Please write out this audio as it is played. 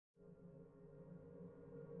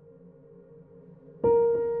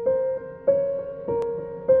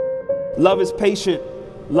Love is patient.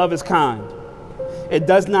 Love is kind. It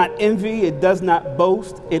does not envy. It does not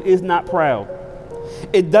boast. It is not proud.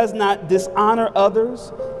 It does not dishonor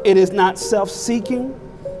others. It is not self-seeking.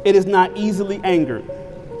 It is not easily angered.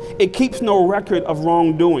 It keeps no record of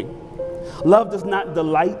wrongdoing. Love does not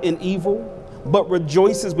delight in evil, but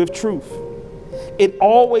rejoices with truth. It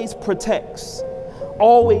always protects,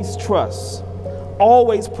 always trusts,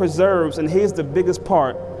 always preserves, and here's the biggest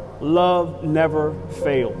part: love never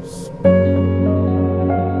fails.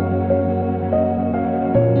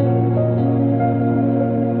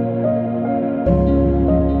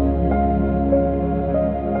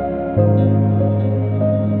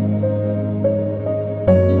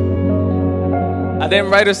 I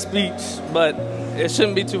didn't write a speech, but it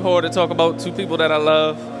shouldn't be too hard to talk about two people that I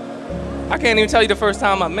love. I can't even tell you the first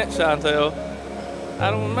time I met Chantel.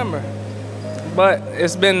 I don't remember. But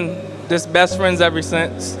it's been just best friends ever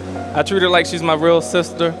since. I treat her like she's my real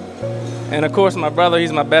sister. And of course, my brother,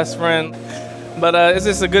 he's my best friend. But it's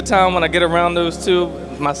just a good time when I get around those two.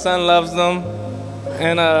 My son loves them.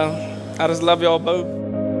 And I just love y'all both.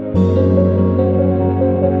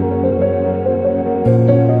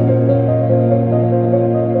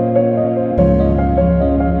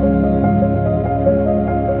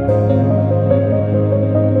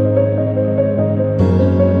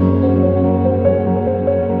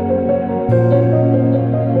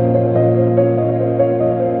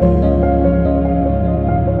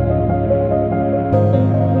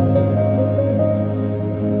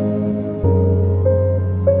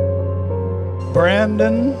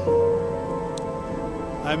 Brandon,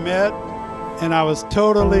 I met and I was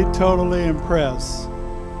totally impressed.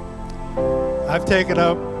 I've taken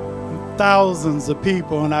up thousands of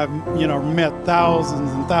people and I've met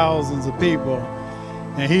thousands and thousands of people,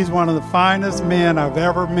 and he's one of the finest men I've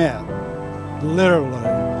ever met, literally.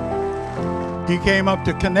 He came up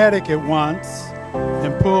to Connecticut once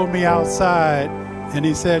and pulled me outside and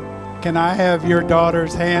he said, "Can I have your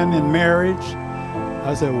daughter's hand in marriage?"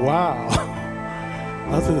 I said, "Wow."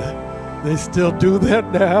 I said, "They still do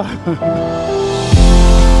that now?"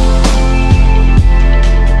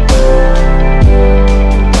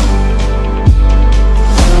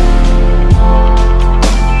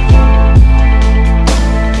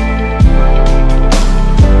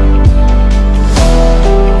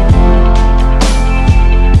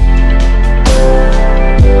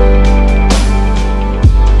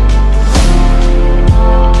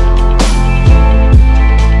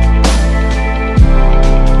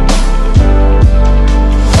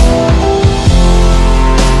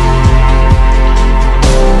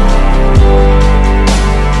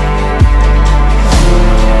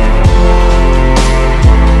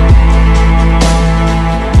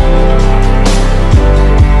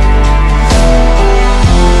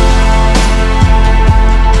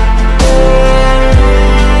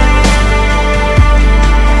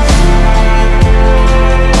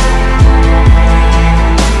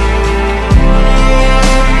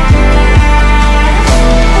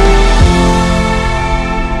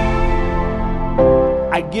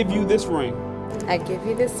 I give you this ring. I give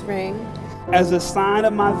you this ring. As a sign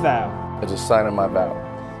of my vow. As a sign of my vow.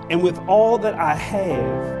 And with all that I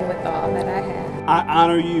have. And with all that I have. I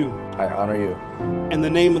honor you. I honor you. In the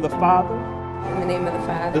name of the Father. In the name of the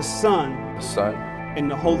Father. The Son. The Son. And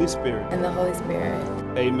the Holy Spirit. And the Holy Spirit.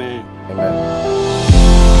 Amen. Amen.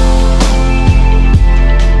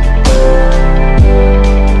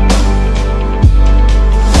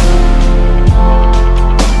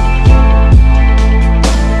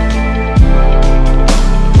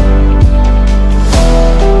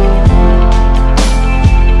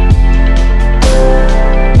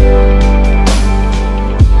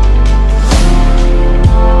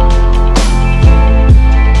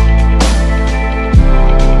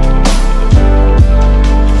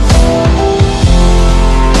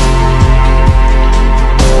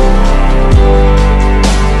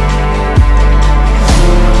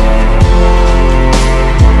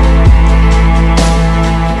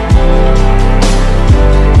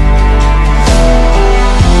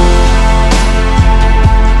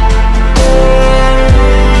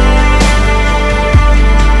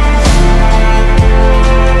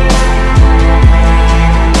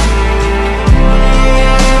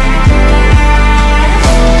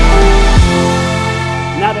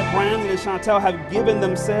 Chantel have given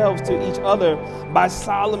themselves to each other by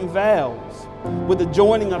solemn vows, with the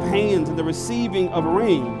joining of hands and the receiving of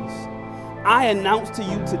rings, I announce to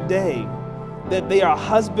you today that they are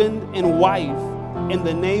husband and wife in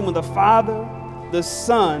the name of the Father, the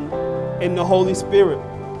Son, and the Holy Spirit.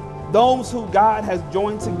 Those who God has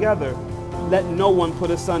joined together, let no one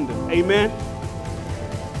put asunder. Amen.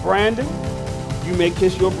 Brandon, you may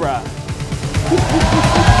kiss your bride.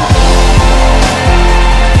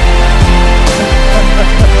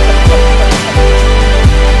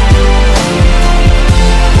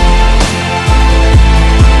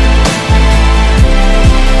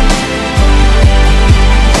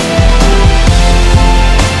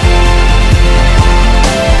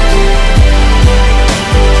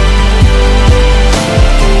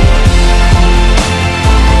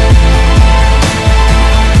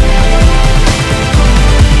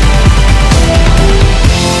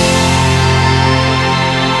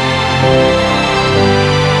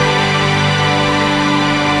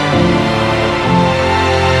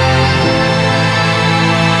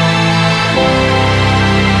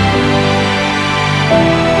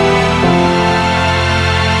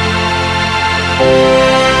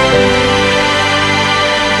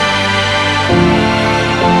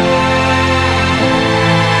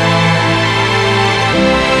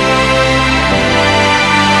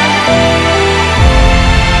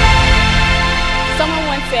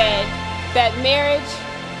 That marriage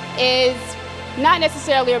is not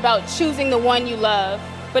necessarily about choosing the one you love,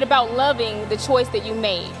 but about loving the choice that you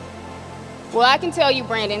made. Well, I can tell you,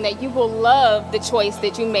 Brandon, that you will love the choice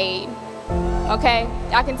that you made, okay?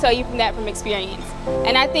 I can tell you from experience.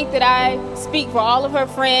 And I think that I speak for all of her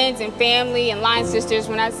friends and family and line sisters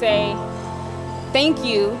when I say thank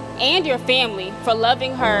you and your family for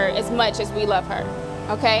loving her as much as we love her,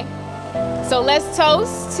 okay? So let's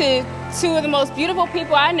toast to two of the most beautiful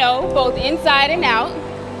people I know, both inside and out.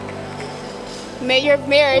 May your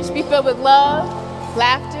marriage be filled with love,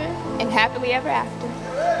 laughter, and happily ever after.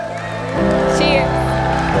 Cheers.